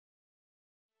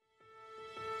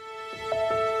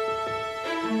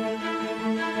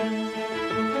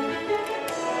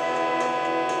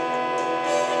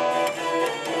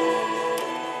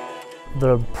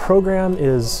The program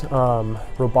is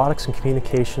Robotics and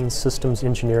Communications Systems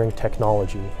Engineering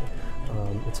Technology.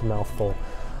 It's a mouthful.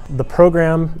 The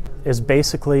program is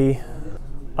basically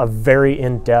a very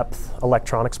in-depth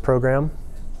electronics program.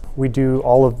 We do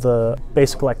all of the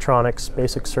basic electronics,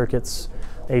 basic circuits,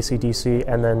 AC, DC,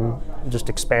 and then just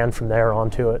expand from there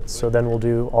onto it. So then we'll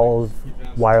do all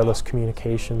of wireless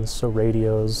communications, so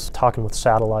radios, talking with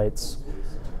satellites.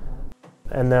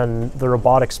 And then the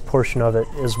robotics portion of it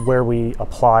is where we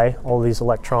apply all these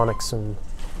electronics and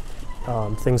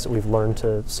things that we've learned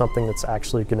to something that's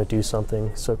actually going to do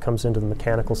something. So it comes into the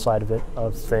mechanical side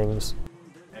of things.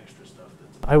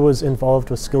 I was involved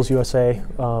with Skills USA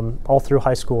all through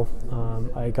high school.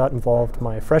 I got involved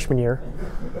my freshman year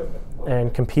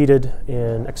and competed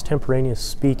in extemporaneous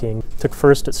speaking. Took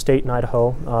first at state in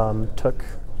Idaho, took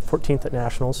 14th at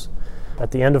nationals. At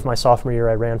the end of my sophomore year,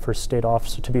 I ran for state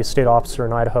officer to be a state officer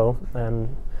in Idaho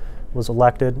and was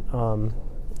elected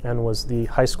and was the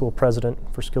high school president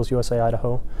for Skills USA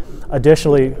Idaho.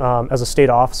 Additionally, as a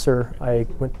state officer, I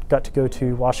got to go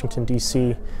to Washington,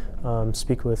 D.C.,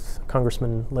 speak with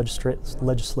congressmen,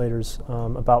 legislators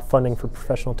about funding for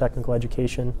professional technical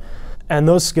education. And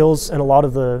those skills and a lot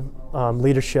of the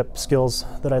leadership skills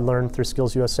that I learned through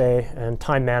Skills USA and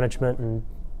time management and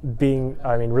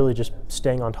really just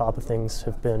staying on top of things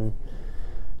have been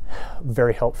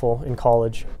very helpful in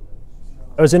college.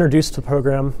 I was introduced to the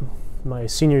program my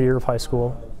senior year of high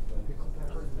school.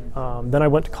 Then I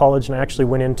went to college and I actually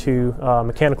went into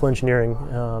mechanical engineering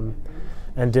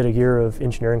and did a year of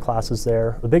engineering classes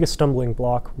there. The biggest stumbling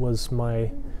block was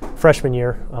my freshman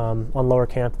year on lower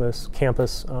campus.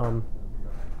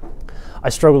 I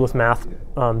struggled with math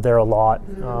there a lot.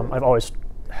 I've always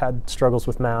had struggles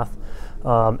with math.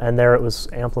 And there it was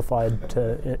amplified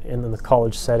in the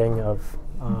college setting of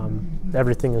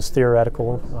everything is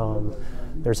theoretical.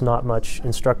 There's not much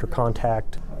instructor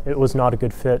contact. It was not a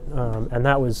good fit, and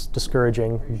that was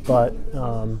discouraging. But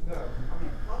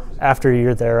after a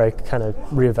year there, I kind of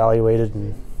reevaluated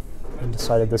and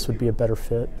decided this would be a better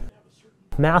fit.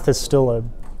 Math is still a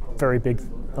very big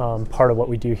part of what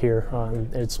we do here.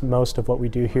 It's most of what we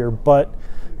do here, but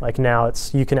like now,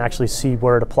 you can actually see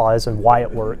where it applies and why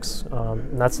it works.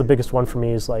 And that's the biggest one for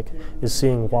me is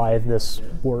seeing why this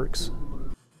works.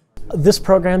 This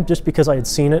program, just because I had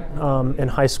seen it in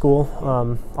high school,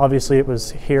 obviously it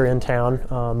was here in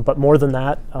town, but more than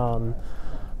that,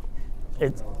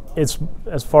 it's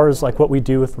as far as like what we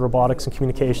do with robotics and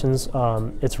communications,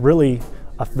 it's really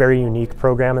a very unique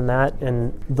program in that.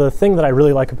 And the thing that I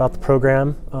really like about the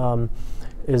program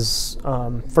is,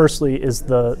 firstly, is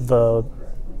the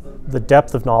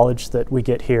depth of knowledge that we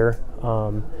get here,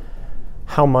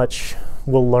 how much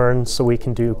we'll learn so we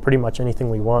can do pretty much anything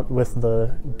we want with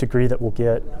the degree that we'll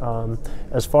get.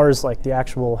 As far as like the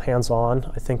actual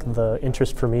hands-on, I think the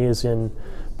interest for me is in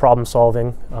problem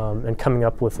solving and coming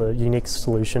up with a unique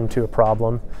solution to a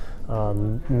problem,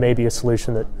 maybe a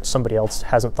solution that somebody else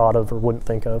hasn't thought of or wouldn't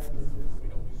think of.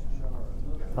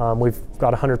 We've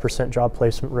got a 100% job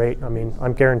placement rate. I mean,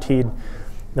 I'm guaranteed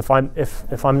if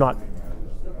I'm not,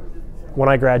 when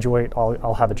I graduate,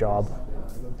 I'll have a job.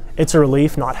 It's a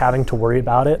relief not having to worry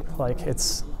about it.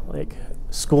 Like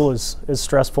school is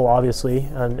stressful, obviously,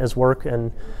 and as work,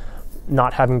 and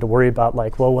not having to worry about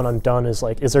well, when I'm done, is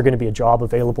there going to be a job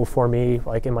available for me?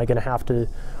 Like, am I going to have to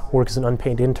work as an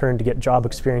unpaid intern to get job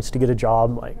experience to get a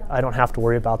job? I don't have to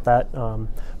worry about that.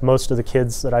 Most of the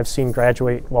kids that I've seen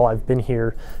graduate while I've been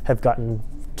here have gotten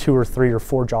 2 or 3 or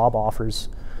 4 job offers.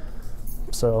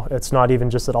 So it's not even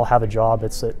just that I'll have a job,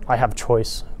 it's that I have a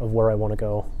choice of where I want to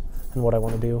go and what I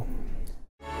want to do.